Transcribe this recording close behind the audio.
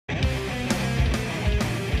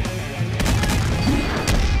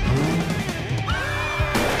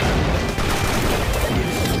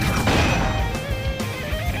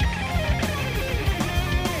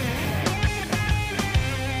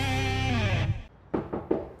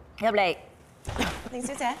入嚟，凌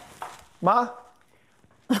小姐。媽，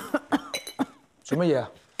做乜嘢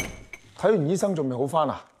啊？睇完醫生仲未好返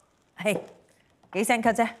啊？係幾聲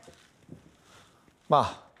咳啫。媽，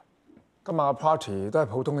今晚嘅 party 都係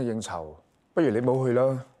普通嘅應酬，不如你冇去啦。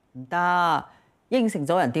唔得，應承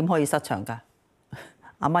咗人點可以失場㗎？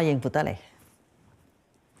阿媽應付得嚟。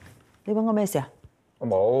你揾我咩事啊？我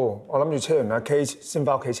冇，我諗住車完阿 K 先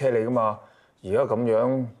返屋企車你㗎嘛。而家咁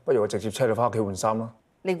樣，不如我直接車你返屋企換衫啦。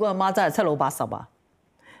你估阿媽真係7老80啊？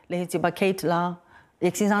你去接阿 Kate 啦，易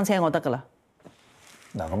先生車我得㗎啦。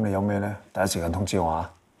嗱，咁你有咩咧？第一時間通知我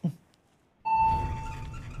啊！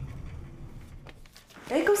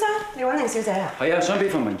誒，高生，你揾凌小姐啊？係啊，想俾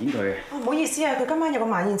份文件佢。哦，唔好意思啊，佢今晚有個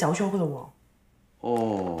晚宴走咗㗎咯喎。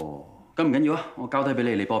哦，咁唔緊要啊，我交低俾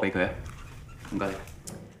你，你幫我俾佢啊。唔該你。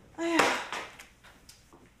哎呀，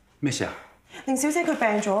咩事啊？凌小姐佢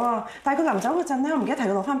病咗啊，但係佢臨走嗰陣咧，我唔記得提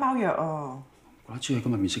佢攞翻包藥啊。怪得知佢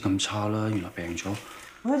今日面色咁差啦，原來病咗。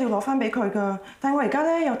我一定要攞翻俾佢㗎，但係我而家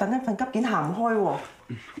咧又等一份急件行唔開喎。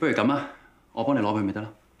不如咁啊，我幫你攞去咪得啦。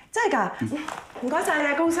真係㗎？唔該晒你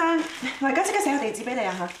啊，高生。我而家即刻寫個地址俾你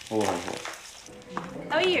啊嚇。好啊，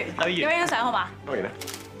好。劉議員，有張相好嘛？當然啦，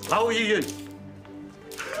劉議員，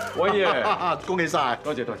偉爺，恭喜晒，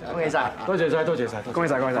多謝，恭喜晒，多謝晒，多謝晒，恭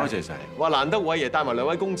喜晒，恭喜晒，多謝晒。哇，難得偉爺帶埋兩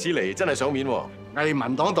位公子嚟，真係賞面喎。藝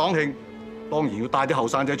民黨黨慶，當然要帶啲後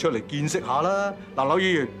生仔出嚟見識下啦。嗱，劉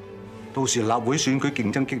議員，到時立會選舉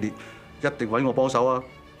競爭激烈，一定揾我幫手啊！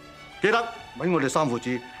記得揾我哋三父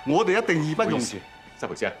子，我哋一定義不容辭。三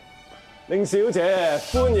父子啊，凌小姐，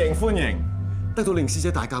歡迎歡迎，得到凌小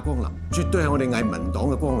姐大駕光臨，絕對係我哋藝民黨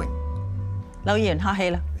嘅光榮。劉議員客氣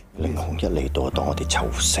啦。凌紅一嚟到，當我哋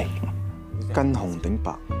臭死，跟紅頂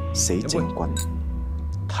白，死正軍。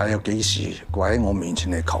睇下幾時跪喺我面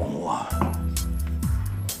前嚟求我啊！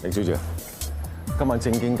凌小姐，今晚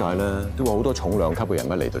政經界咧都會好多重量級嘅人物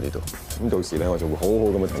嚟到呢度，咁到時咧我就會好好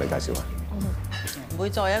咁樣同你介紹下。唔會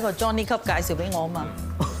再有一個 Johnny 級介紹俾我啊嘛。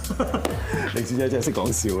凌小姐真係識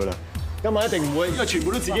講笑噶啦，今晚一定唔會，因為全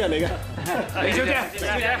部都自己人嚟嘅。凌小姐，凌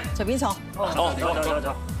小姐，隨便坐。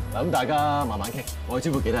坐。嗱，咁大家慢慢傾，我去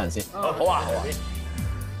招呼其他人先。好啊，好啊。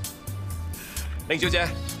凌小姐，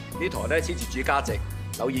呢台咧黐住主家席，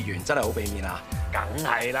劉議員真係好俾面啊！梗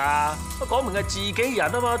係啦，講明係自己人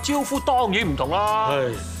啊嘛，招呼當然唔同啦。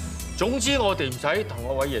係，總之我哋唔使同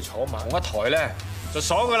我偉爺坐埋同一台咧，就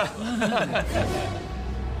爽噶啦。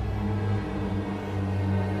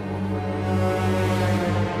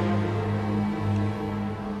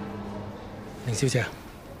凌小姐，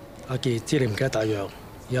阿傑知你唔記得帶藥，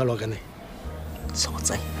而家攞緊你。傻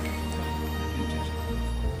仔。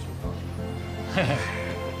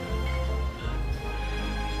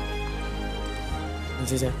凌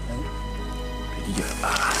小姐，俾啲藥啊！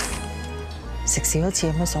食少一次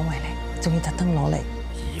有乜所謂咧？仲要特登攞嚟。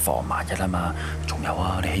以防萬一啊嘛！仲有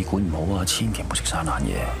啊，你氣管唔好啊，千祈唔好食生冷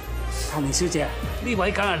嘢。凌小姐，呢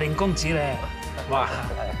位梗係凌公子咧。哇！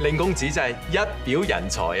凌公子真係一表人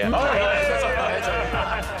才啊！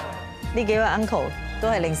呢幾位 uncle 都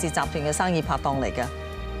係凌氏集團嘅生意拍檔嚟㗎。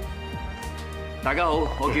大家好，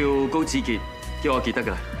我叫高子傑，叫我傑得㗎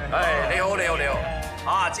啦。你好，你好，你好。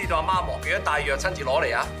啊，知道阿媽忘記咗帶藥，親自攞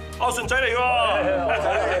嚟啊！阿順仔嚟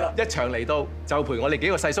喎，一場嚟到就陪我哋幾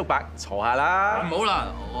個細叔伯坐下啦。唔好啦，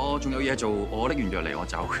我仲有嘢做，我拎完藥嚟我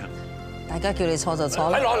走㗎。大家叫你坐就坐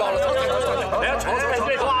啦。落，你一坐，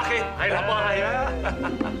哇，係啦，係啊。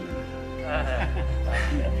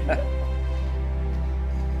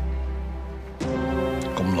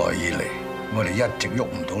咁耐以嚟，我哋一直喐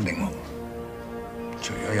唔到凌紅，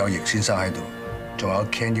除咗有易先生喺度，仲有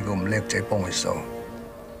Ken 呢個咁叻仔幫佢手。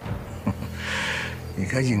而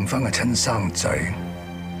家認翻個親生仔，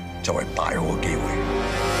就係大好嘅機會。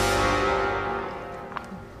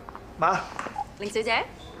媽，凌小姐，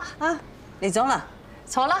啊，嚟咗啦，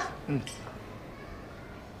坐啦。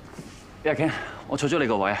阿 Ken，我坐咗你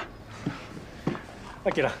個位啊。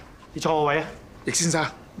阿傑啊，你坐我位啊。易先生，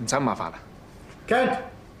唔使咁麻煩啦。Ken，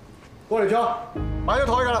過嚟坐，擺咗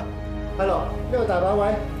台㗎啦。係咯，呢個大把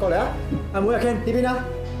位，過嚟啊。阿妹阿 Ken 呢邊啊。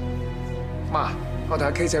媽，我同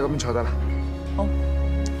阿 K 姐咁坐得啦。好，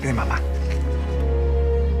你慢慢。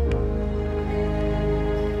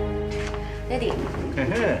爹哋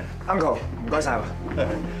Uncle， 唔該晒喎。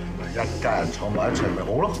一家人坐埋一齊咪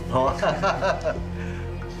好咯，係嘛？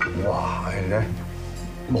哇，係咧，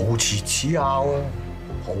冇遲齒拗啊，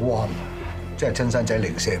好啊，真係親生仔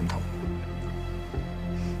零舍唔同。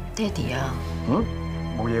爹哋啊，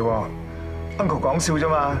冇嘢喎，Uncle 講笑啫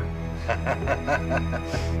嘛。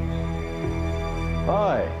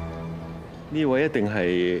唉，呢位一定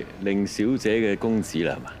係凌小姐嘅公子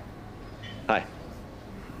啦，係嘛？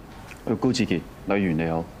係。高志傑，禮員你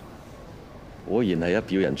好。果然係一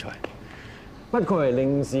表人才，不愧係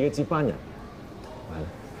令氏嘅接班人。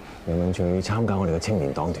係，有興趣參加我哋嘅青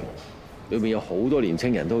年黨團，裏面有好多年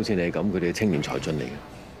青人都好似你咁，佢哋嘅青年才俊嚟嘅。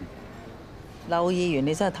劉議員，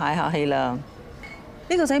你真係太客氣啦！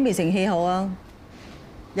呢個仔未成氣候啊，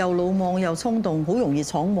又魯莽又衝動，好容易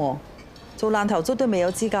闖禍，做爛頭卒都未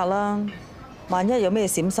有資格啦。萬一有咩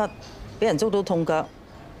閃失，俾人捉到痛腳，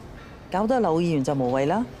搞得劉議員就無謂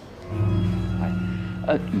啦。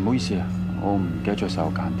係，唔好意思啊，我唔記得咗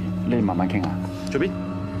手間電，你哋慢慢傾下。隨便。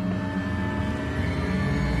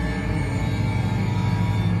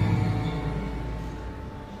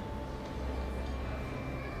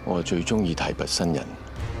我係最中意提拔新人，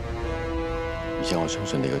而且我相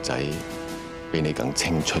信你個仔比你更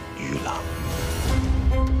青出於藍。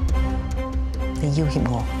你要挾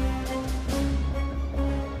我？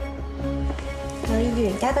劉議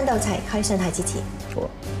員，嘉賓到齊，可以上台致辭。好啊。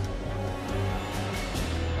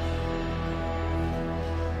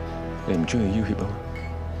你唔中意要挾啊？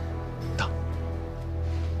得，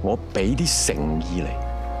我俾啲誠意你。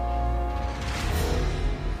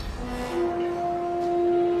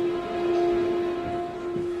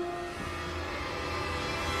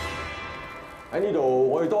喺呢度，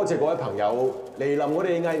我要多謝各位朋友嚟臨我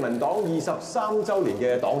哋藝文黨23週年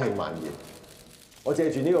嘅黨慶晚宴。我借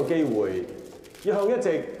住呢個機會，要向一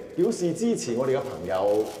直表示支持我哋嘅朋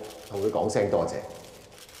友同佢講聲多謝。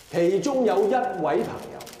其中有一位朋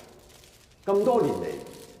友，咁多年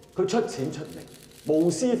嚟，佢出錢出力，無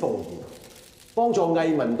私奉獻，幫助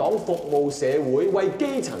藝文黨服務社會，為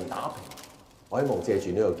基層打拼。我希望借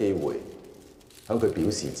住呢個機會，向佢表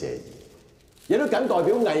示謝意，亦都謹代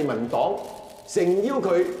表藝文黨誠邀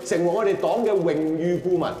佢成為我哋黨嘅榮譽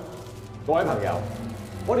顧問。各位朋友，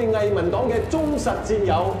我哋藝文黨嘅忠實戰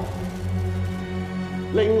友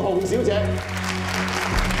令紅小姐，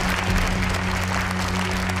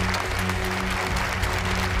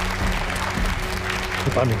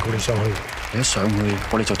佢擺明叫你上去，你一上去，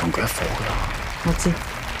我哋就同佢一伙㗎啦。我知。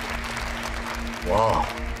哇！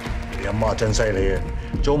你阿媽真犀利啊！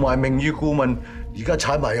做埋名譽顧問，而家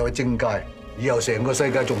踩埋入去政界，以後成個世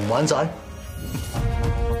界仲唔玩晒？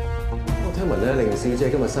我聽聞咧，令小姐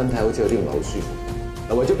今日身體好似有啲唔係好舒服。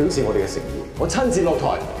嗱，為咗表示我哋嘅誠意，我親自落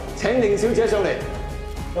台請令小姐上嚟。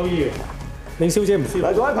劉議員，令小姐唔舒服。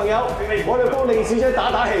嗱，各位朋友，我哋幫令小姐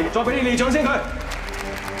打打氣，再俾啲掌聲佢。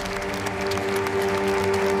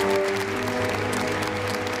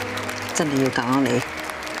真係要揀你。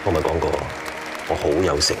我咪講過，我好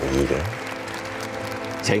有誠意嘅。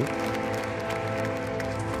請。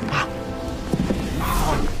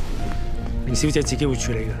令小姐自己會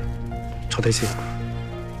處理嘅，坐低先。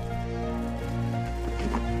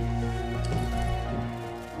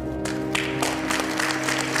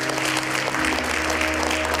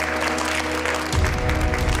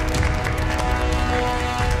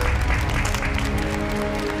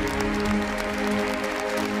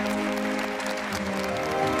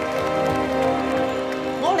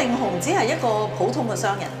我令紅只係一個普通嘅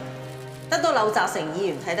商人，得到柳澤成議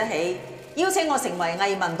員睇得起，邀請我成為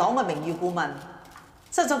藝文黨嘅名譽顧問，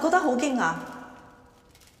實在覺得好驚訝。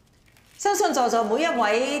相信在座每一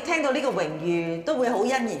位聽到呢個榮譽都會好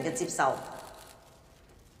欣然嘅接受。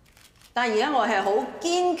但係而家我係好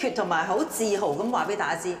堅決同埋好自豪咁話俾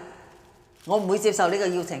大家知，我唔會接受呢個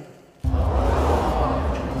邀請。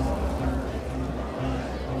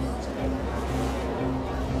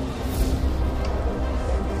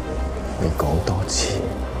你講多次。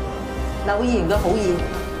劉議員嘅好意，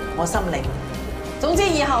我心領。總之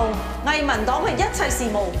以後藝文黨嘅一切事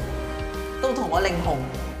務都同我令紅、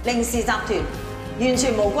令氏集團完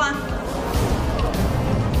全無關。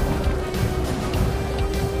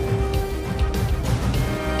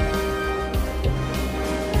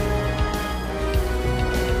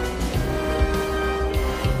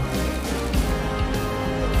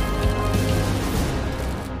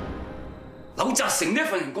柳澤成呢一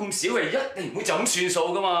份人咁少嘅，一定唔會就咁算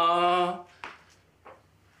數噶嘛。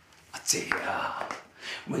阿姐啊，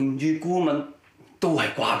榮譽顧問都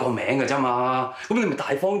係掛個名嘅啫嘛，咁你咪大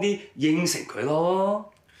方啲應承佢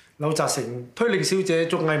咯。柳澤成推令小姐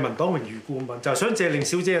做藝文黨榮譽顧問，就係想借令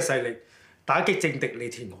小姐嘅勢力打擊政敵李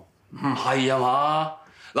鐵娥。唔係啊嘛，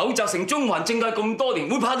柳澤成中環政界咁多年，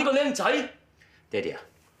會怕呢個僆仔？爹哋啊，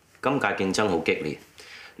今屆競爭好激烈，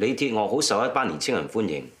李鐵娥好受一班年青人歡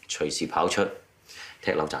迎，隨時跑出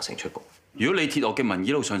踢柳澤成出局。如果李鐵娥嘅民意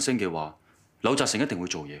一路上升嘅話，柳澤成一定會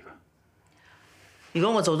做嘢㗎。如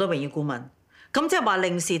果我做咗榮譽顧問，咁即係話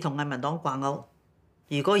令氏同藝文黨掛鈎。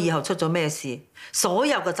如果以後出咗咩事，所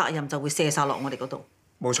有嘅責任就會卸晒落我哋嗰度。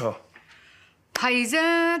冇錯。係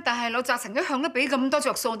啫，但係柳澤成一向都俾咁多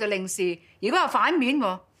着數我哋令氏，如果有反面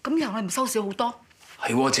喎，咁以後我哋咪收少好多。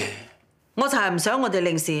係喎，姐。我就係唔想我哋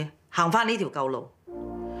令事行翻呢條舊路，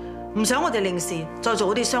唔想我哋令事再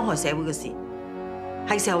做嗰啲傷害社會嘅事，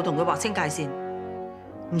係時候同佢劃清界線，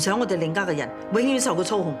唔想我哋令家嘅人永遠受佢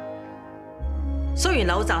操控。雖然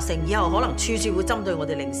柳澤成以後可能處處會針對我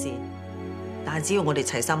哋令事，但係只要我哋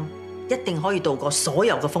齊心，一定可以渡過所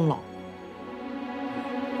有嘅風浪。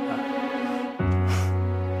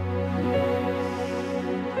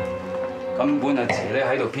根本阿姐咧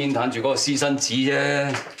喺度偏袒住嗰個私生子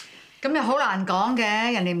啫。咁又好難講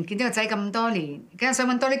嘅，人哋唔見到個仔咁多年，梗係想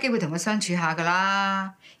揾多啲機會同佢相處下噶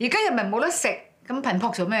啦。而家又咪冇得食，咁頻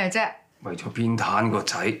撲做咩啫？為咗偏袒個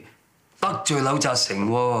仔，得罪柳澤成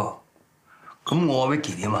喎。咁我阿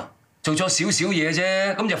Vicky 點啊？做錯少少嘢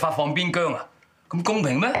啫，咁就發放邊疆啊？咁公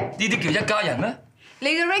平咩？呢啲叫一家人咩？你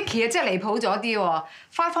嘅 Ricky 啊，真係離譜咗啲喎！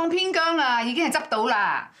發放邊疆啊，已經係執到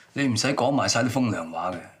啦。你唔使講埋晒啲風涼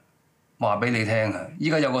話嘅，話俾你聽啊！依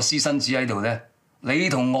家有個私生子喺度咧，你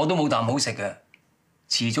同我都冇啖好食嘅，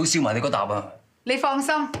遲早燒埋你嗰啖啊！你放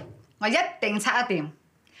心，我一定拆得掂，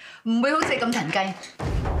唔會好似你咁騰雞。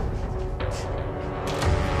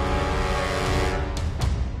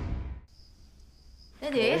爹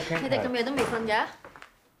哋，你哋咁夜都未瞓嘅？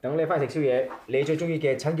等你翻去食宵夜，你最中意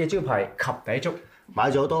嘅陳記招牌及第粥，買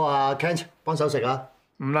咗好多啊 ，Kent 幫手食啊！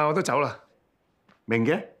唔啦，我都走啦。明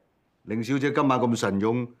嘅，凌小姐今晚咁神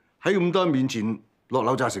勇，喺咁多人面前落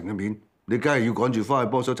柳澤成嘅面，你梗係要趕住翻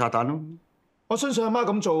去幫手拆彈咯。我相信阿媽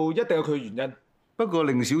咁做一定有佢原因。不過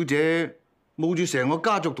凌小姐冒住成個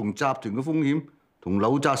家族同集團嘅風險，同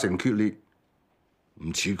柳澤成決裂，唔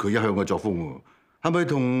似佢一向嘅作風喎。係咪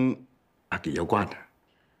同阿傑有關啊？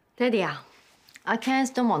爹哋啊，阿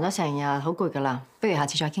Ken 都忙咗成日，好攰噶啦，不如下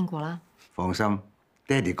次再傾過啦。放心，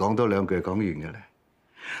爹哋講多兩句講完㗎啦。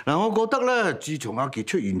嗱，我覺得咧，自從阿傑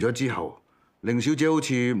出現咗之後，凌小姐好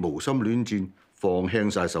似無心戀戰，放輕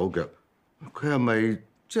晒手腳。佢係咪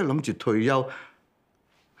即係諗住退休，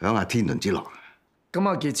享下天倫之樂？咁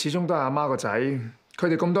阿傑始終都係阿媽個仔，佢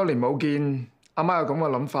哋咁多年冇見，阿媽有咁嘅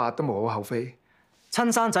諗法都無可厚非。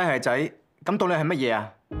親生仔係仔，咁到底係乜嘢啊？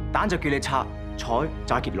蛋就叫你拆，彩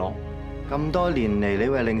就阿傑攞。咁多年嚟，你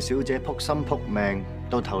為令小姐撲心撲命，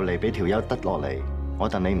到頭嚟俾條友得落嚟，我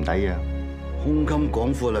戥你唔抵啊！胸襟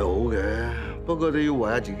廣闊係好嘅，不過你要為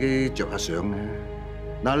下自己着下想咧。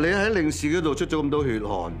嗱，你喺令氏嗰度出咗咁多血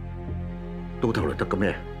汗，到頭嚟得個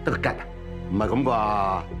咩？得個吉啊？唔係咁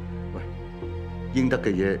啩？喂，應得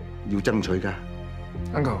嘅嘢要爭取㗎。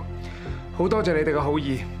Uncle， 好多謝你哋嘅好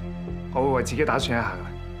意，我會為自己打算一下。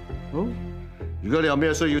好，如果你有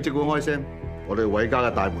咩需要，即管開聲，我哋韋家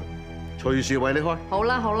嘅大門隨時為你開。好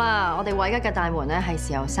啦好啦，我哋韋家嘅大門咧係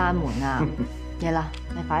時候閂門啦。夜啦，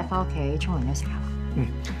你快啲翻屋企沖涼休息下啦。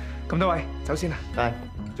咁多位，走先啦。係，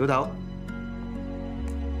早唞。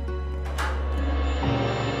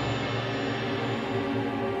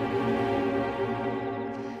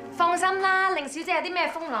放心啦，令小姐有啲咩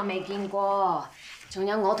風浪未見過，仲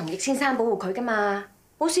有我同易先生保護佢噶嘛，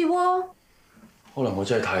冇事喎。可能我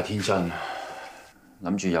真係太天真，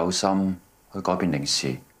諗住有心去改變令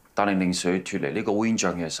氏，帶領令氏去脫離呢個烏煙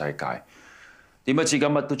瘴氣嘅世界。點不知今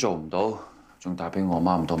乜都做唔到，仲帶俾我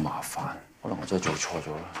媽咁多麻煩。可能我真係做錯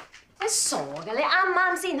咗啦。你傻嘅，你啱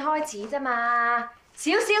啱先開始啫嘛，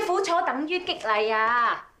少少苦楚等於激勵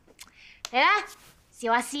啊！嚟啦，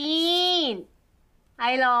笑下先，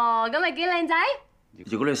係咯，咁咪幾靚仔？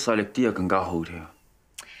如果你細力啲，就更加好添。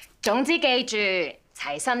總之記住，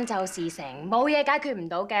齊心就事成，冇嘢解決唔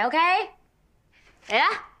到嘅 ，OK？ 嚟啦，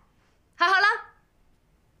開學啦！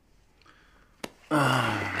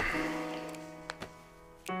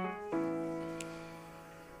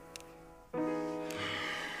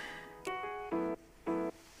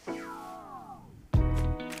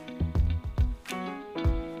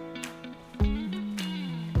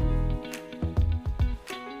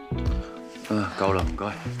夠啦，唔該。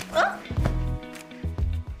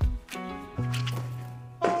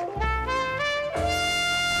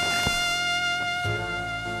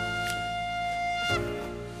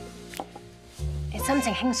你心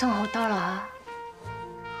情輕鬆好多啦。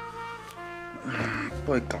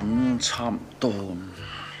都係咁，差唔多咁。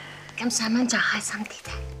咁上晚再開心啲啫。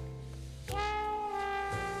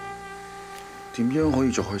點樣可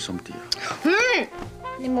以再開心啲啊？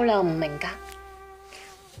你冇理由唔明㗎。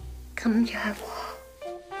咁樣喎。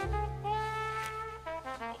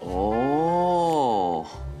哦，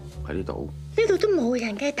喺呢度。呢度都冇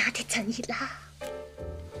人，梗係打鐵趁熱啦。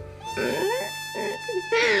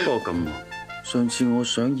不過咁，上次我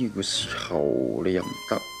想要嘅時候你又唔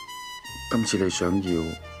得，今次你想要，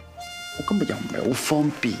我今日又唔係好方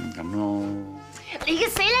便咁咯。你嘅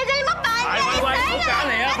死靚仔，你乜扮嘅？喂，唔好揀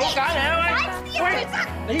嚟啊！唔好揀嚟啊！喂！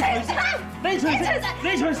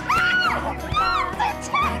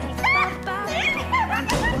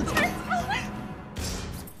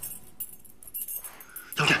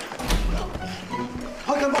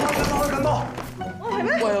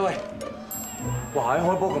喂！哇！喺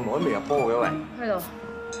開波咁耐都未入波嘅喂。喺度。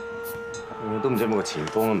我都唔知有冇個前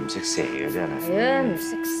鋒都唔識射嘅真係。係啊，唔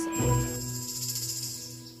識射。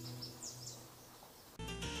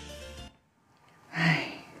唉，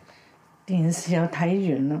電視又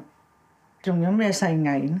睇完啦，仲有咩細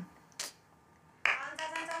藝呢？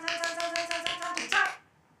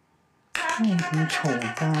咩咁嘈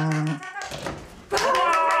㗎？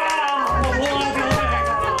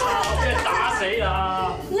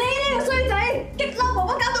你呢個衰仔，激嬲婆婆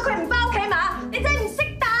搞到佢唔返屋企嘛？你真係唔識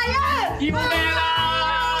大啊！要命啊！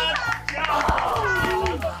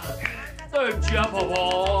對唔住啊，婆婆，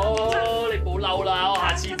你唔好嬲啦，我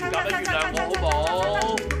下次唔敢得原諒我好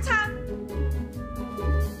冇？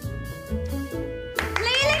你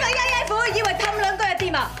呢個曳曳婦，以為氹兩句就掂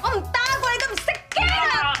啊？我唔打過你都唔識驚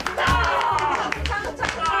啊！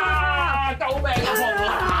救命啊，婆婆！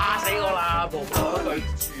嚇死我啦，婆婆，對唔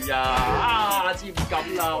住啊！下次唔敢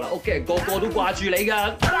啦，屋企人個個都掛住你㗎。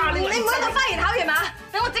你唔好喺度花言巧語嘛，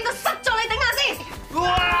等我整個塞咗你頂下先。哇！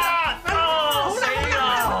好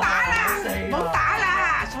啦，唔好打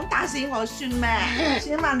啦，想打死我算咩？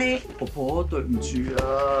算啊嘛你。婆婆對唔住啊，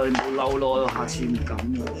你唔好嬲咯，下次唔敢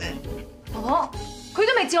啦。婆婆，佢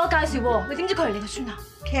都未自我介紹喎，你點知佢係你個孫啊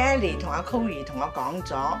 ？Kelly 同阿 Cory 同我講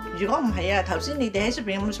咗，如果唔係啊，頭先你哋喺出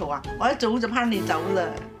邊咁嘈啊，我一早就拋你走啦。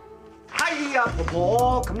哎呀，婆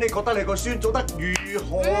婆，咁你覺得你個孫做得如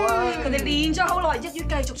何啊？佢哋練咗好耐，一於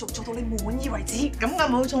繼續做到你滿意為止。咁我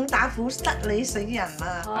冇重打虎塞你死人啊！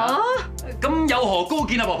啊？咁有何高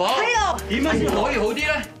見啊，婆婆？係啊，點樣先可以好啲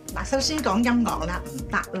咧？嗱，首先講音樂啦，唔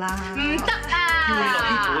得啦，唔得啊！要你落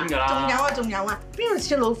啲本㗎啦。仲有啊，邊度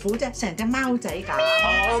似老虎啫？成隻貓仔㗎。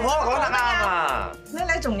婆婆講得啱啊！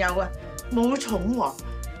咧仲有啊，冇寵喎。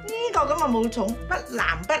呢個咁啊冇寵，不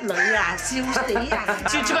男不女啊，笑死人！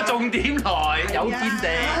說出個重點來，有見地。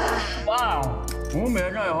哇，好味啊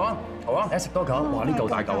真係嗬！好啊，你食多嚿。哇，呢嚿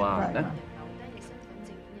大嚿啊！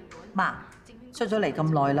媽，出咗嚟咁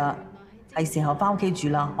耐啦，係時候翻屋企住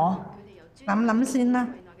啦，嗬？諗諗先啦。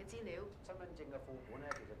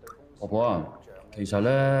婆婆啊，其實咧，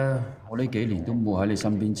我呢幾年都冇喺你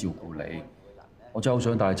身邊照顧你，我真係好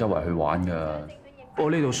想帶你周圍去玩㗎。不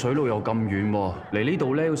過呢度水路又咁遠喎，嚟呢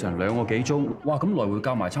度咧要成2個幾鐘，哇！咁來回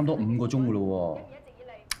夾埋差唔多5個鐘㗎咯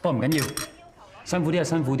喎。不過唔緊要，辛苦啲就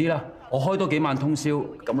辛苦啲啦。我開多幾晚通宵，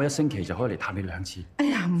咁我1星期就可以嚟探你2次。哎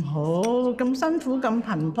呀，唔好咁辛苦咁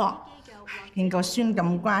頻撲，見個孫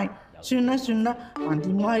咁乖，算啦，橫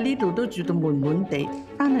掂我喺呢度都住到悶悶地，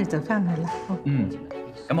翻去就翻去啦。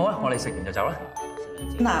咁好啊，我哋食完就走啦。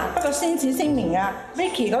嗱，不過先至聲明啊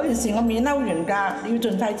 ，Vicky 嗰件事我未嬲完㗎，你要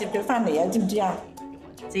盡快接佢翻嚟啊，知唔知啊？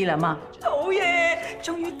知啦，媽。好嘢，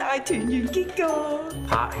終於大團圓結㗎！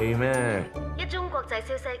拍戲咩？一宗國際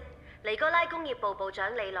消息，尼哥拉工業部部長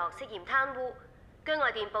李樂涉嫌貪污。據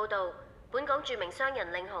外電報導，本港著名商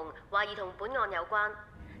人令雄懷疑同本案有關。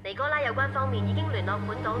尼哥拉有關方面已經聯絡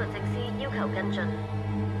本港律政司要求跟進。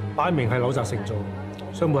擺明係柳澤成做，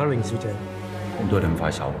想抹黑令小姐。咁都係咁快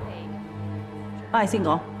手。翻去先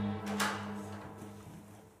講。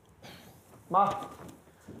媽，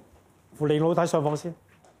扶你老太上房先。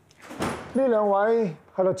呢2位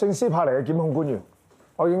係律政司派嚟嘅檢控官員，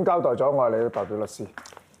我已經交代咗，我係你嘅代表律師。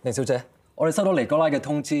凌小姐，我哋收到尼哥拉嘅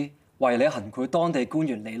通知，懷疑你行賄當地官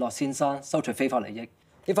員李樂先生，收取非法利益。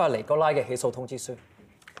呢份係尼哥拉嘅起訴通知書。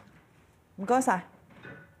唔該晒，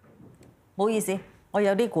唔好意思，我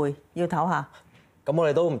有啲攰，要唞下。咁我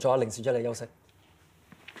哋都唔阻阿凌小姐你休息。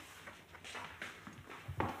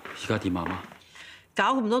而家點啊，媽？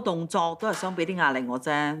搞咁多動作都係想俾啲壓力我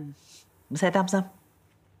啫，唔使擔心。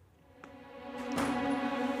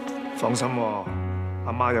放心喎，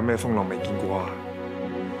阿媽有咩風浪未見過啊？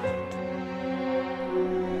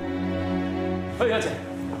阿姐，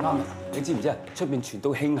啱，你知唔知啊？出邊傳到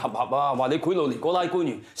興合合啊，話你賄賂尼哥拉官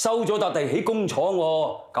員，收咗笪地起工廠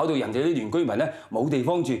喎，搞到人哋啲原居民咧冇地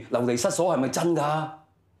方住，流離失所，係咪真㗎？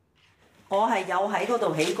我係有喺嗰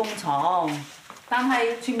度起工廠，但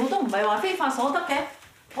係全部都唔係話非法所得嘅，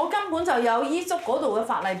我根本就有依足嗰度嘅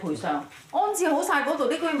法例賠償，安置好晒嗰度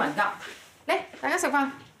啲居民㗎。嚟，大家食飯。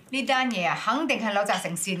呢單嘢啊，肯定係柳澤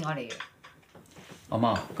成線我嚟嘅。阿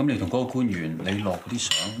媽，咁你同嗰個官員李樂嗰啲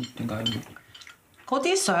相點解？嗰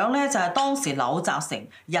啲相咧就係當時柳澤成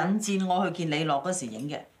引薦我去見李樂嗰時影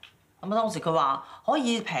嘅。咁啊，當時佢話可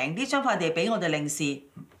以平啲將塊地俾我哋另視，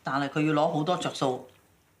但係佢要攞好多着數。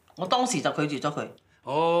我當時就拒絕咗佢。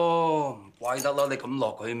哦，唔怪得啦，你咁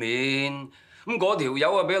落佢面。咁嗰條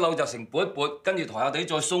友啊俾柳澤成撥一撥，跟住台下底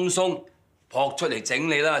再鬆鬆，撲出嚟整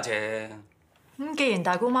你啦，阿姐。咁既然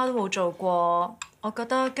大姑媽都冇做過，我覺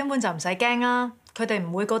得根本就唔使驚啦，佢哋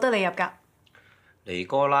唔會告得你入㗎。尼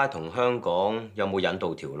哥拉同香港有冇引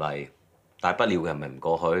渡條例？大不了嘅係咪唔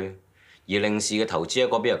過去？而令氏嘅投資喺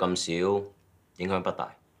嗰邊又咁少，影響不大。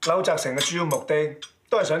柳澤成嘅主要目的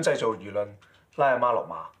都係想製造輿論，拉阿媽落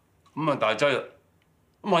馬。咁啊大劑啦！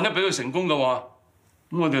咁萬一俾佢成功嘅話，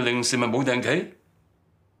咁我哋令氏咪冇定期？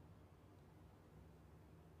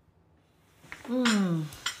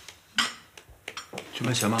做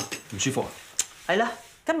咩事啊媽？唔舒服啊？係啦，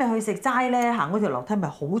今日去食齋咧，行嗰條樓梯咪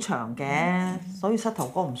好長嘅，所以膝頭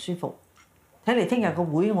哥唔舒服。睇嚟聽日個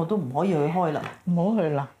會我都唔可以去開啦，唔好去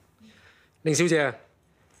啦。令小姐，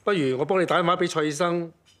不如我幫你打電話俾蔡醫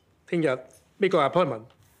生，聽日呢個 appointment。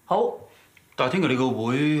好。但係聽日你個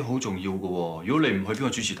會好重要嘅喎，如果你唔去，邊個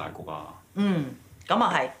主持大局啊？咁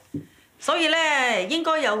啊係，所以咧應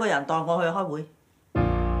該有個人代我去開會。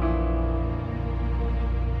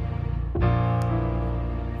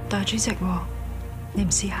代主席喎，你唔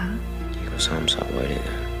試下？呢個30位嚟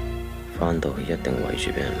嘅，翻到去一定圍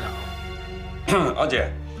住俾人鬧。阿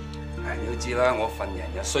姐，你都知啦，我份人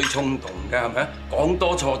又衰衝動㗎，係咪？講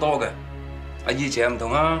多錯多嘅。阿姨姐唔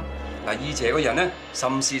同啊，嗱，姨姐個人咧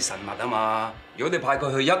心思慎密啊嘛。如果你派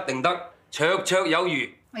佢去，一定得，綽綽有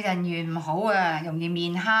餘。人緣唔好啊，容易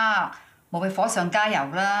面黑，冇去火上加油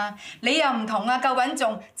啦。你又唔同啊，夠穩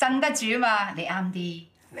重，鎮得住啊嘛，你啱啲。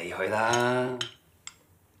你去啦。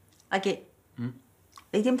阿傑，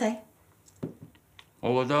你點睇？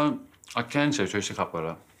我覺得阿 Ken 就最適合㗎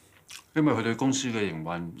啦，因為佢對公司嘅營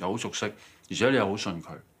運又好熟悉，而且你又好信佢。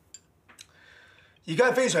而家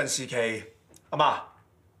係非常時期，阿媽，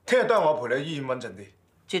聽日都係我陪你去醫院穩陣啲。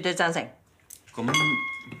絕對贊成。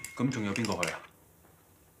咁仲有邊個去啊？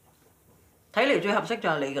睇嚟最合適就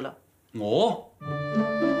係你㗎啦。我？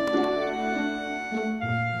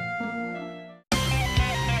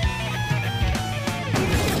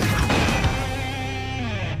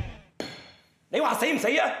你話死唔死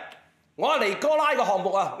啊？我阿尼哥拉個項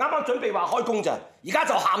目啊，啱啱準備話開工咋，而家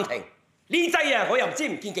就喊停。呢劑啊，我又唔知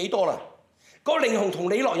唔見幾多啦。個令紅同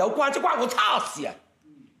李樂有關，即關我叉事啊！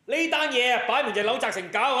呢單嘢啊，擺明就柳澤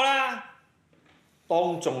成搞㗎啦。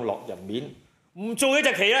當眾落人面，唔做呢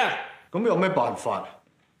隻棋啊！咁有咩辦法？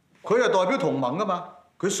佢係代表同盟㗎嘛，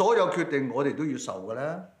佢所有決定我哋都要受㗎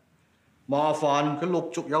啦。麻煩佢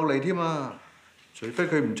陸續有嚟添啊，除非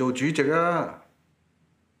佢唔做主席啊。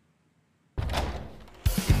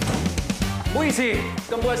唔好意思，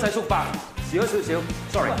咁多位細叔伯，遲咗少少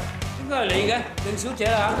 ，sorry。應該係你嘅，令小姐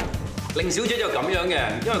啦。令小姐就咁樣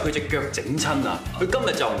嘅，因為佢隻腳整親啊，佢今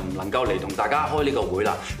日就唔能夠嚟同大家開呢個會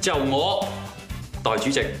啦，就我代主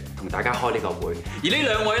席同大家開呢個會。而呢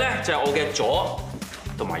兩位咧就係我嘅左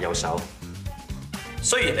同埋右手。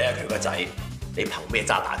雖然你係佢個仔，你憑咩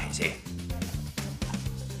揸大旗先？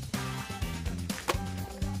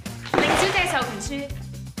令小姐授權書。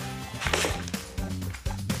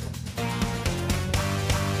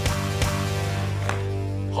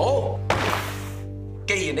好，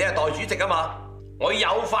既然你係代主席啊嘛，我有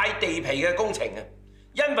塊地皮嘅工程啊，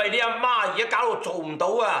因為你阿媽而家搞到做唔到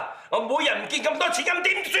啊，我每日唔見咁多錢，咁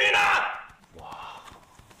點算啊？哇，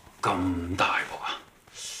咁大鑊啊！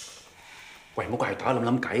喂，唔好怪大家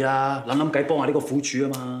諗計啦，諗計幫下呢個苦主啊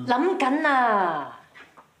嘛。諗緊啊！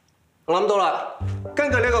我諗到啦，根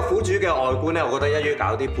據呢個苦主嘅外觀咧，我覺得一於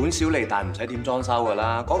搞啲本小利但唔使點裝修噶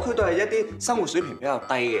啦。港區都係一啲生活水平比較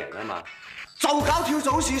低嘅人啊嘛。就搞跳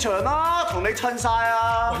蚤市場啦，同你襯晒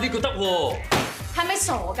啊！喂，呢個得喎。係咪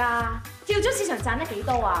傻㗎？跳蚤市場賺得幾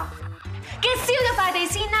多啊？梗係燒咗塊地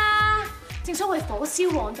先啦！正所謂火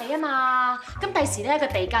燒旺地啊嘛。咁第時咧個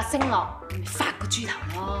地價升落，咪發個豬頭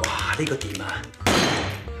咯。哇！呢個掂啊！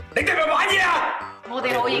你哋咪玩嘢啊！我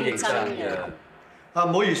哋好認真嘅。啊，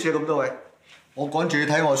唔好意思啊，咁多位，我趕住要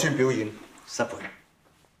睇我孫表演，失陪。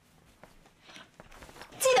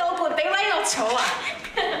知道我盤俾威我坐啊！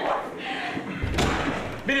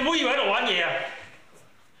你哋唔好以為喺度玩嘢啊！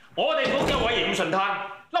我哋屋企有位爺咁順攤，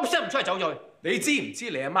粒聲唔出嚟走咗去。你知唔知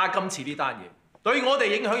你阿媽今次呢單嘢對我哋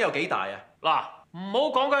影響有幾大啊？嗱，唔好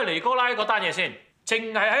講緊尼哥拉嗰單嘢先，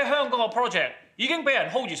淨係喺香港個 project 已經俾人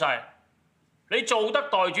hold 住晒。你做得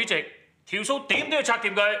代主席，條數點都要拆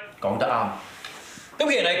掂佢。講得啱。咁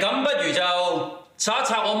既然係咁，不如就拆一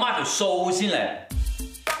拆我媽條數先嚟。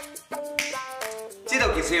知道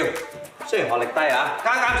傑少，雖然學歷低啊，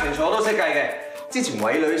間程序我都識計嘅。之前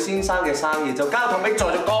偉女先生嘅生意就交託俾在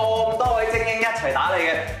座咁多位精英一齊打理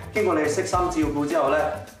嘅。經過你哋悉心照顧之後咧，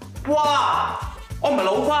哇！我唔係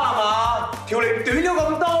老花係嘛？條脷短咗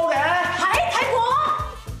咁多嘅。睇過？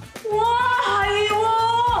哇，係喎，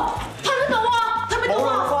睇得到啊！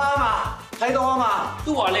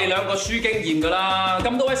都話你哋兩個輸經驗㗎啦，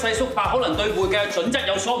咁多位細叔伯可能對會計準則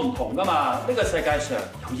有所唔同㗎嘛。呢個世界上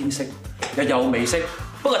有英式，又有美式，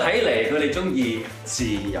不過睇嚟佢哋中意自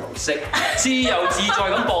由式，自由自在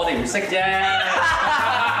咁播，我哋唔識啫。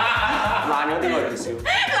爛咗啲我哋笑，爛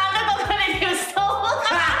得過佢哋條數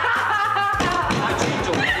啊！尊重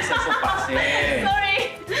啲細叔伯先。Sorry。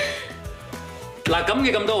嗱咁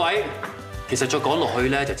嘅咁多位，其實再講落去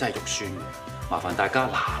咧就真係肉酸嘅。麻煩大家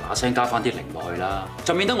嗱聲加翻啲零落去啦，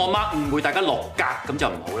就免得我媽誤會大家落格，咁就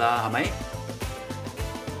唔好啦，係咪？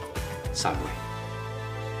散會。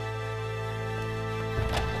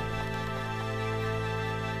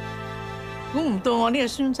估唔到我呢個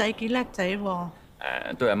孫仔幾叻仔喎！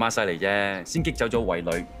都係阿媽犀利啫，先激走咗衛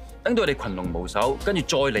女，等到佢哋群龍無首，跟住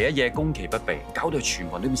再嚟一夜攻其不備，搞到全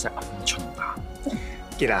部都變成鵪鶉蛋。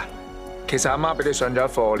傑啊，其實阿媽俾你上咗一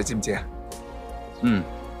課，你知唔知啊？嗯。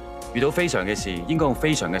遇到非常嘅事，應該用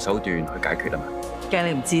非常嘅手段去解決啊嘛。驚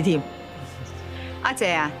你唔知添。阿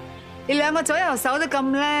姐啊，你兩個左右手都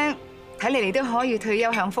咁叻，睇嚟你都可以退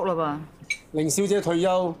休享福嘞噃。令小姐退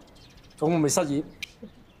休，咁我咪失業。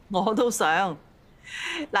我都想，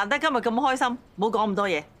難得今日咁開心，唔好講咁多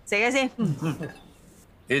嘢，食嘢先。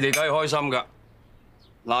你哋梗係開心㗎，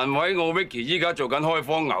難為我 Vicky 依家做緊開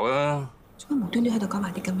荒牛啦。做乜無端端喺度講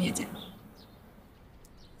埋啲咁嘅嘢啫？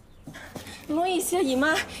唔好意思啊，姨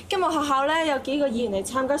媽，今日學校咧有幾個議員嚟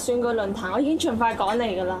參加選舉論壇，我已經盡快趕嚟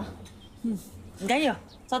㗎啦。唔緊要，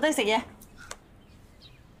坐低食嘢。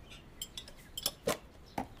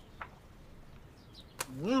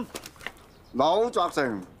劉澤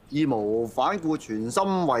成義無反顧，全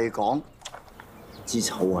心為港，知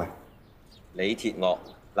醜啊！李鐵岳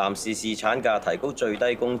男士侍產假提高最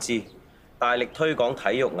低工資，大力推廣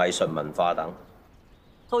體育藝術文化等。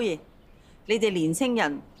陶兒，你哋年青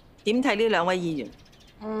人點睇呢兩位議員？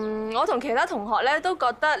我同其他同學咧都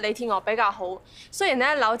覺得李鐵岳比較好。雖然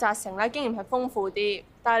咧劉澤成咧經驗係豐富啲，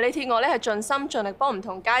但係李鐵岳咧係盡心盡力幫唔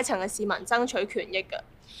同階層嘅市民爭取權益㗎。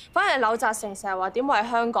反而劉澤成成日話點為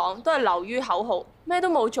香港，都係流於口號，咩都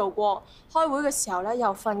冇做過。開會嘅時候咧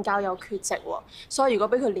又瞓覺又缺席喎。所以如果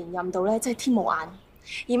俾佢連任到咧，真係天無眼。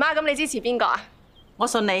姨媽，咁你支持邊個啊？我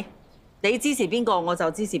信你，你支持邊個我就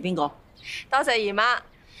支持邊個。多謝姨媽。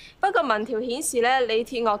不過民調顯示咧，李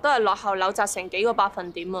鐵岳都係落後劉澤成幾個百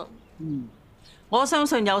分點啊。我相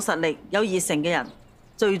信有實力、有熱誠嘅人，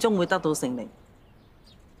最終會得到勝利。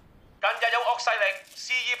近日有惡勢力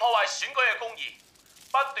肆意破壞選舉嘅公義，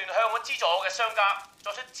不斷向我資助我嘅商家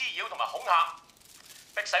作出滋擾同埋恐嚇，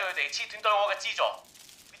迫使佢哋切斷對我嘅資助。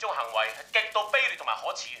呢種行為係極度卑劣同埋可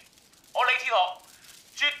恥嘅。我李鐵岳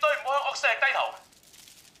絕對唔會向惡勢力低頭。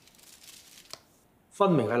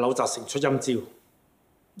分明係劉澤成出陰招。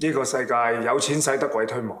呢個世界有錢使得鬼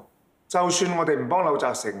推磨，就算我哋唔幫劉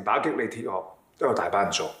澤成打擊李鐵岳，都有大班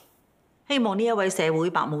人做。希望呢一位社會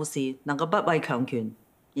白武士能夠不畏強權，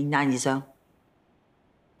迎難而上。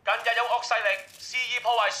近日有惡勢力肆意破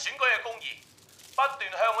壞選舉嘅公義，不斷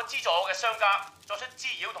向我資助我嘅商家作出滋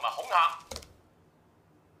擾同埋恐嚇。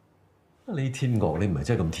李鐵岳，你唔係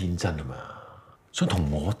真係咁天真啊嘛？想同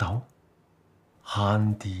我鬥，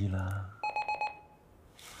慳啲啦。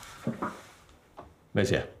咩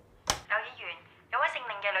事啊？劉議員，有位姓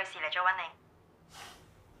令嘅女士嚟咗揾你。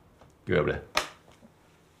叫入嚟。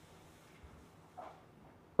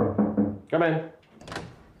Come in。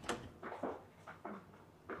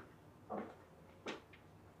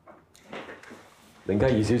凌嘉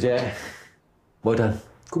怡小姐，摩登，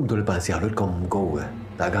估唔到你辦事效率咁高嘅，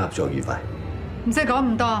大家合作愉快。唔使講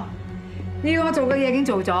咁多，你要我做嘅嘢已經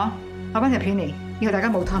做咗，攞翻條片嚟，以後大家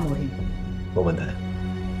冇貪冇欠。冇問題。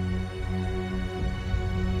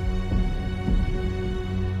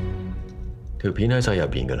條片喺晒入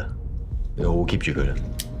邊㗎啦，你好好 keep 住佢啦。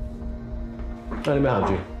你咪行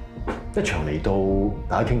住，一場嚟到，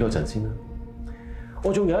大家傾多陣先啦。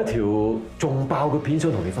我仲有一條仲爆嘅片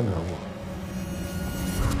想同你分享喎。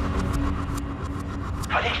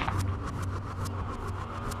快啲！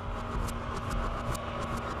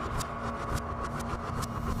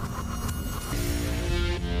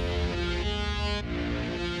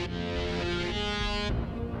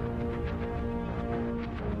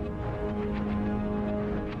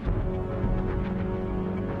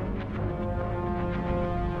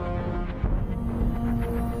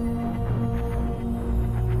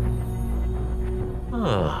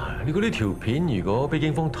你估呢條片如果俾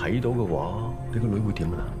警方睇到嘅話，你個女會點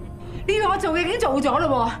啊？呢個我做嘅已經做咗啦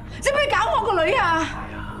喎，使唔使搞我個女啊？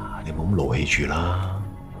你冇咁勞氣住啦。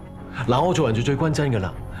嗱，我做人就最均真噶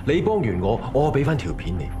啦。你幫完我，我俾翻條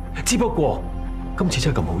片你。只不過今次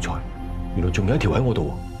真係咁好彩，原來仲有一條喺我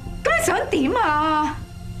度喎。咁你想點啊？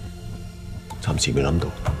暫時未諗到，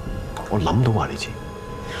我諗到話你知。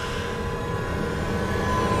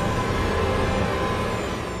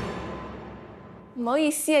唔好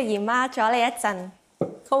意思啊，姨媽，阻你一陣。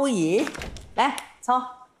高兒，嚟坐。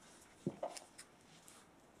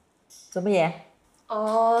做乜嘢？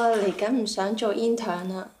我嚟緊唔想做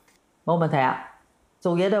intern 啦。冇問題啊，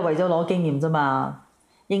做嘢都係為咗攞經驗啫嘛，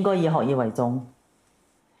應該以學業為重。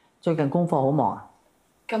最近功課好忙啊？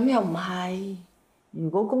咁又唔係。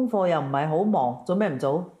如果功課又唔係好忙，做咩唔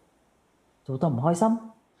做？做得唔開心？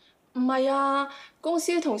唔係啊，公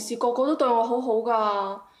司啲同事個個都對我好好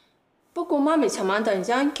㗎。不過媽咪尋晚突然之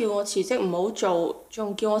間叫我辭職唔好做，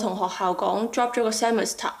仲叫我同學校講 drop 咗個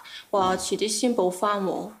semester， 話遲啲先補翻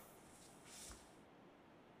喎。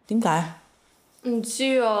點解？唔知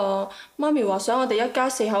啊，媽咪話想我哋一家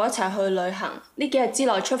四口一齊去旅行，呢幾日之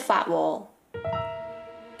內出發喎。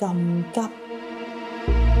咁急？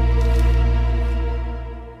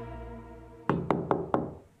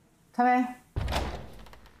係咪？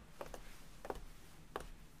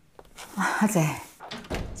阿姐，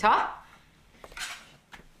坐。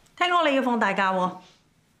聽講你要放大假喎？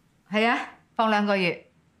係啊，放2個月。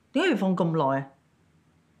點解要放咁耐啊？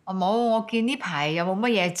我冇，我見呢排又冇乜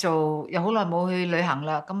嘢做，又好耐冇去旅行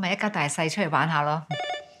啦，咁咪一家大細出去玩下咯。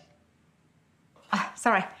啊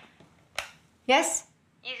 ，sorry。Yes。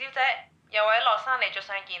二小姐，有位羅生嚟咗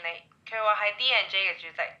想見你，佢話係 D&J 嘅主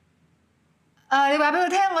席。你話俾佢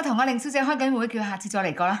聽，我同阿令小姐開緊會，叫下次再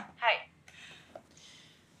嚟過啦。係。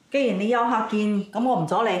既然你有客見，咁我唔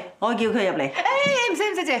阻你，我叫佢入嚟。唔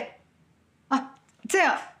使姐。啊，即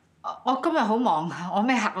係我今日好忙，我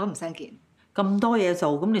咩客我都唔想見。咁多嘢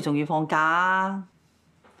做，咁你仲要放假啊？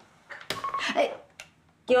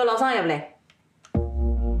叫我羅生入嚟。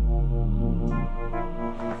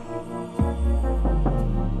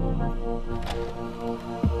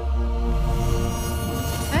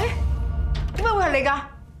點解會係你㗎？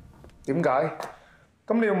點解？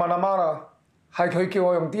咁你要問阿媽啦。係佢叫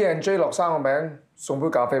我用 D&J 羅生個名送杯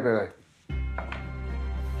咖啡俾你。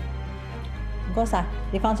唔該晒，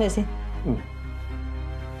你翻出去先。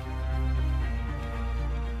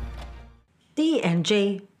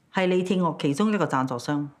D&J 係李鐵岳其中一個贊助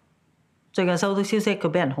商，最近收到消息佢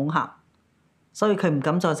俾人恐嚇，所以佢唔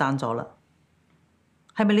敢再贊助啦。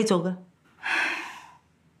係咪你做嘅？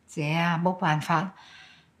姐啊，冇辦法，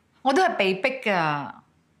我都係被逼㗎。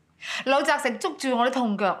柳澤成捉住我啲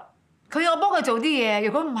痛腳。佢要我幫佢做啲嘢，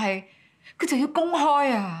如果唔係，佢就要公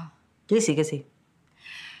開啊！幾時嘅事？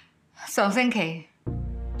上星期，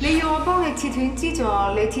你要我幫你切斷資助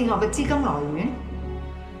李鐵岳嘅資金來源，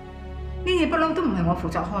呢嘢不嬲都唔係我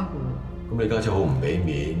負責開嘅。咁你家姐好唔俾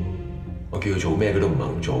面，我叫佢做咩佢都唔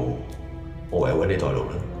肯做，我唯有揾你代勞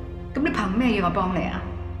啦。咁你憑咩要我幫你啊？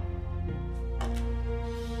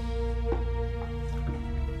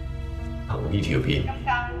憑呢條片。金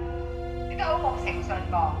生，你都好冇誠信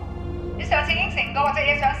噃！你上次應承過話隻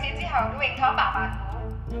嘢上市之後會永躺100萬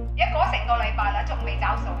股，一過成個禮拜啦，仲未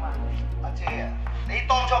找數啊！阿姐啊，你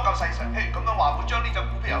當初夠細神，譬如咁樣話會將呢隻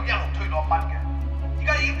股票由1毫推落1蚊嘅，而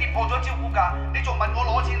家已經跌破咗招股價，你仲問我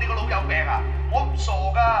攞錢？你個腦有病啊！我唔傻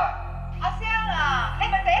㗎。阿生啊，你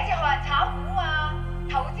咪第一次學人炒股啊？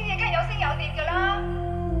投資嘢梗係有升有跌㗎啦。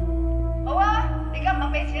好啊，你而家唔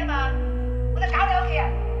肯俾錢啊嘛，我就搞你屋企人，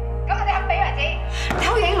咁你肯俾為止。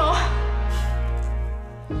偷影我！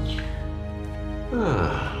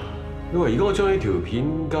你話如果我將呢條片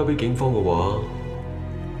交俾警方嘅話，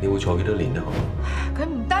你會坐幾多年啊？佢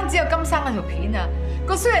唔單止有金生嗰條片啊，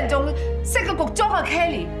個衰人仲識個局裝阿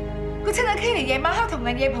Kelly。佢趁阿 Kelly 夜晚黑同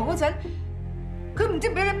人夜蒲嗰陣，佢唔知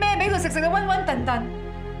俾啲咩俾佢食到暈暈頓頓。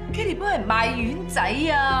Kelly 幫人賣丸仔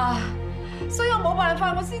啊，所以我冇辦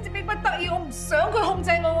法，我先至逼不得已，我唔想佢控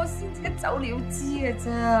制我，我先至一走了之嘅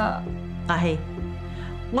啫。阿希，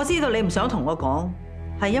我知道你唔想同我講。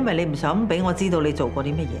係因為你唔想俾我知道你做過啲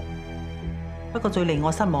乜嘢。不過最令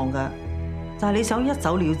我失望嘅就係你想一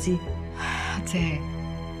走了之。阿姐，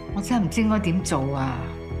我真係唔知應該點做啊！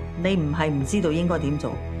你唔係唔知道應該點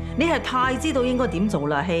做，你係太知道應該點做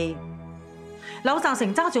啦，希。柳澤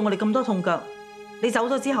成揸住我哋咁多痛腳，你走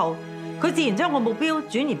咗之後，佢自然將個目標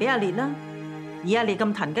轉移俾阿烈啦。而阿烈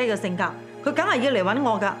咁騰雞嘅性格，佢梗係要嚟揾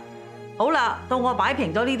我㗎。好啦，到我擺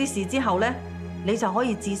平咗呢啲事之後咧，你就可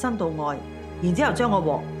以置身度外。然之後將個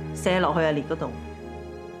鑊卸落去阿烈嗰度。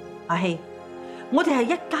阿希，我哋係一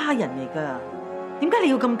家人嚟㗎，點解你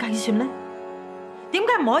要咁計算呢？點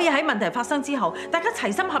解唔可以喺問題發生之後，大家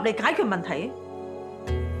齊心合力解決問題？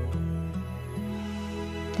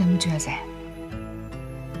對唔住阿姐。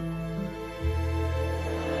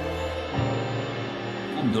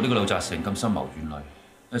估唔到呢個柳澤成咁深謀遠慮，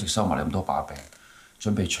一直收埋你咁多把柄，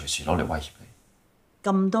準備隨時攞嚟威脅你。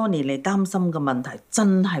咁多年嚟擔心嘅問題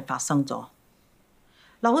真係發生咗。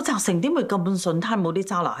柳澤成點會咁順攤冇啲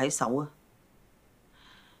渣拿喺手啊？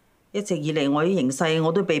一直以嚟我啲形勢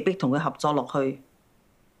我都被逼同佢合作落去，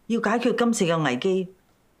要解決今次嘅危機，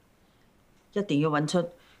一定要揾出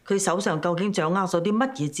佢手上究竟掌握咗啲乜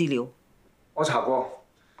嘢資料。我查過，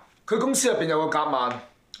佢公司入邊有個夾萬，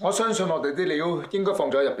我相信我哋啲料應該放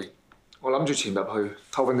咗喺入邊。我諗住潛入去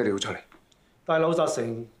偷翻啲料出嚟。但係柳澤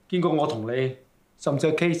成見過我同你，甚至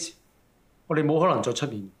係 case， 我哋冇可能再出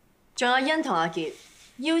面。仲有欣同阿傑，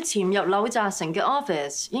要潛入柳澤成嘅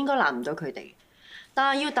office 應該難唔到佢哋，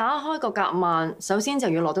但係要打開個夾萬，首先就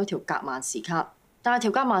要攞到條夾萬時卡。但係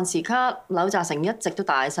條夾萬時卡，柳澤成一直都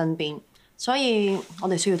帶喺身邊，所以我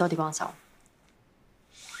哋需要多啲幫手。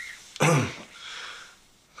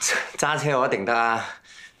揸車我一定得啊，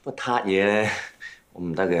不過撻嘢咧，我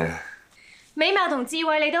唔得嘅。美貌同智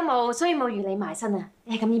慧你都冇，所以冇如你埋身啊！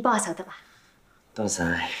你係咁意幫下手得嘛？多謝。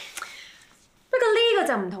不過呢個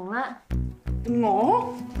就唔同啦。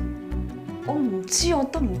我唔知我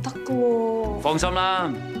得唔得噶喎。放心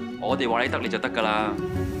啦，我哋話你得你就得㗎啦。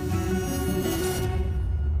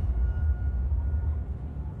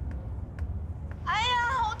哎呀，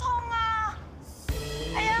好痛啊！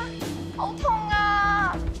哎呀，好痛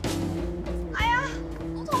啊！哎呀，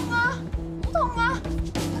好痛啊！好痛啊！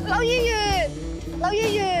柳議員，柳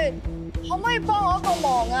議員，可唔可以幫我一個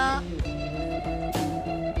忙啊？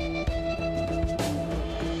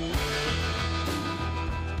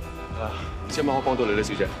唔知有冇可以幫到你咧，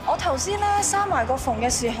小姐？我頭先咧閂埋個縫嘅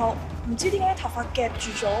時候，唔知點解頭髮夾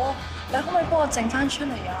住咗，你可唔可以幫我整翻出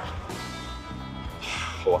嚟啊？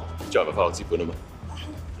好啊，最後咪快樂資本啊嘛。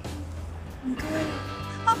唔該。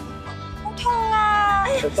啊，好痛啊！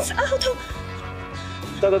哎呀，啊好痛！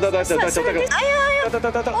得，得，哎呀，得，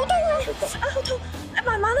好痛啊！啊好痛！你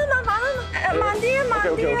慢慢啦，慢慢啦，慢啲啊，慢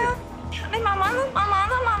啲啊！你慢慢啦，慢慢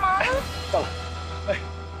啦，慢慢啦。得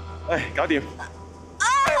啦，搞掂。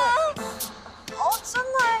我真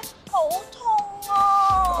係好痛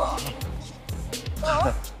啊！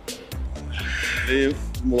你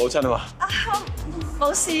冇扭親啊嘛？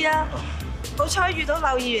冇事啊，好彩遇到柳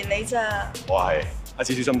議員你咋。我係，下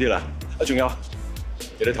次小心啲啦。仲有，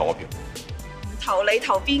記得投我票。唔投你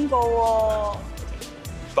投邊個喎？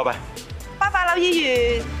拜拜。拜拜，柳議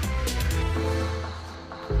員。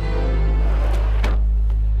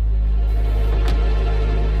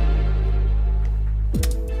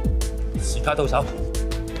時卡到手。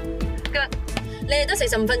你哋得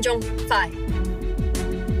45分鐘，快！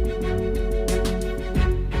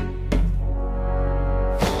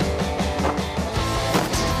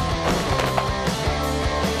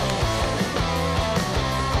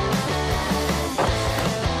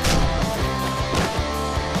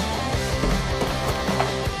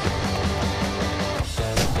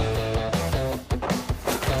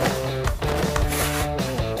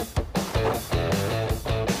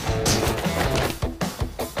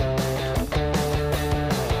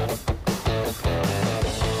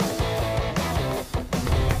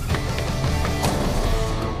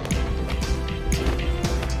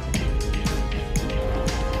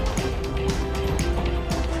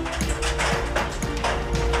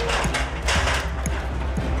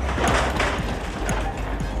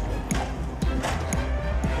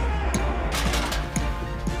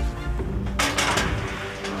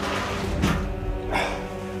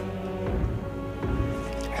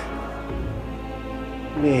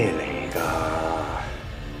咩嚟㗎？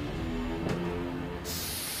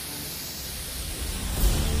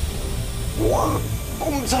哇，咁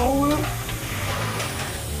臭嘅！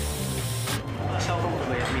收工到佢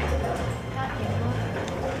入面。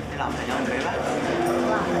你男朋友唔俾咩？冇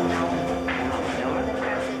男朋友。冇男朋友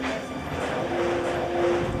咩？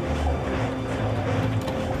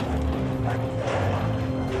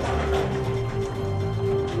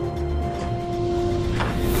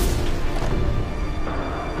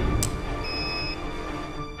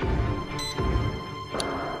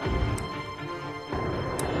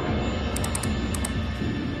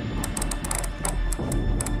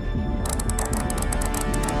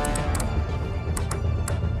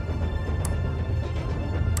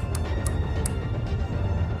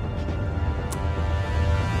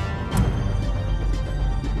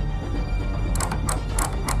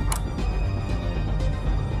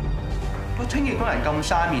清潔工人咁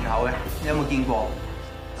生面口嘅，你有冇見過？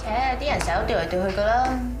啲人成日都調嚟調去㗎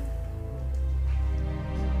啦。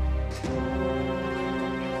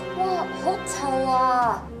哇，好臭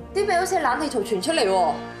啊！啲味好似冷氣槽傳出嚟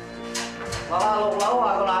喎。哇，6樓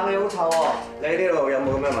話個冷氣好臭喎，你呢度有冇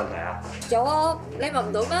咁嘅問題啊？有啊，你聞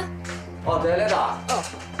唔到咩？哦，就係呢度啊？哦，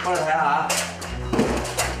幫你睇下。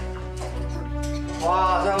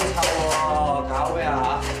哇，真係好臭喎！搞咩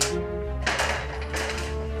啊嚇？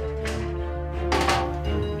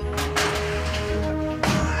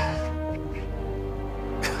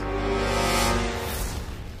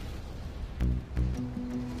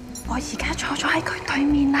對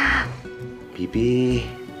面啊 ！BB，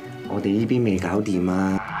 我哋呢邊未搞掂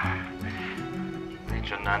啊！你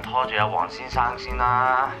盡量拖住阿黃先生先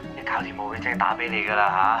啦，一搞掂我會即刻打俾你噶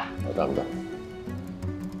啦嚇。得唔得？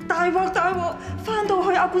大鑊大鑊！翻到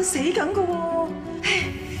去阿冠死緊噶喎！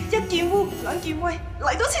一件烏兩件威，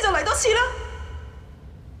嚟多次就嚟多次啦！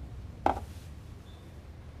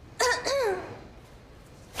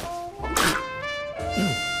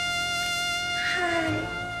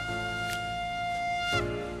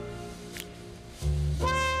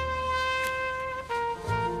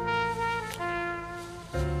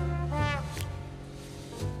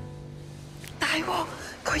大鑊！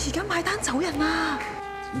佢而家買單走人啦！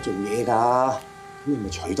點做嘢㗎？咁你咪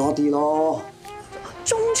除多啲咯。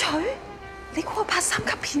中除？你估我拍3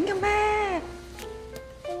級片嘅咩？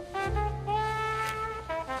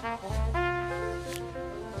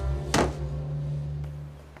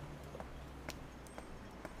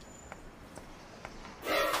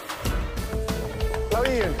劉議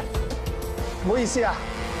員，唔好意思啊，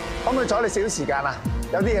可唔可以阻你少少時間啊？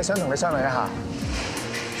有啲嘢想同你商量一下。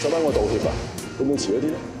使乜我道歉啊？會唔會遲咗啲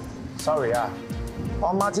咧 ？Sorry 啊，我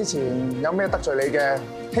阿媽之前有咩得罪你嘅，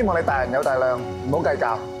希望你大人有大量，唔好計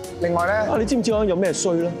較。另外咧，你知唔知我有咩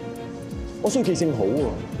衰咧？我衰記性好喎，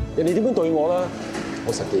人哋點樣對我咧，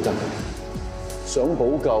我實記得。想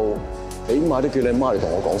補救，起碼都叫你媽嚟同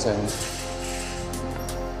我講聲。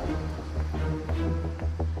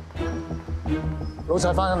老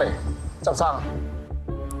細翻緊嚟，執生啊！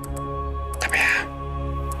做咩啊？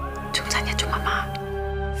仲真嘅做乜嘛？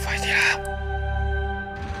快啲啦！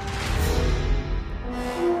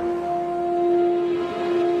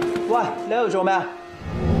喂，你喺度做咩啊？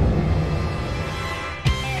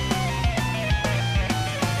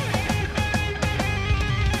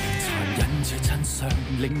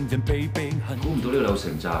估唔到呢個柳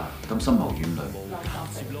成渣咁深謀遠慮。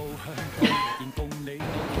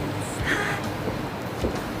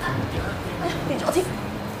變咗添，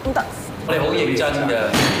唔得！我哋好認真嘅。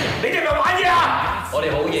你哋咪玩嘢啊！我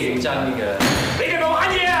哋好認真嘅。你哋咪玩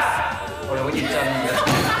嘢啊！我哋好認真嘅。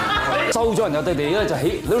收咗人有地地咧就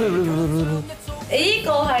起。呢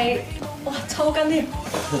個係哇抽筋添。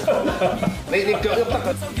你腳都得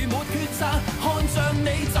啊！看着你，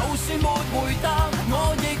就算沒回答，我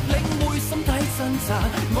亦領會心底掙扎。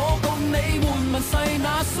我共你換問世，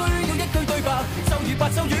哪需要一句對白？就如白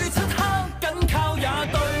晝與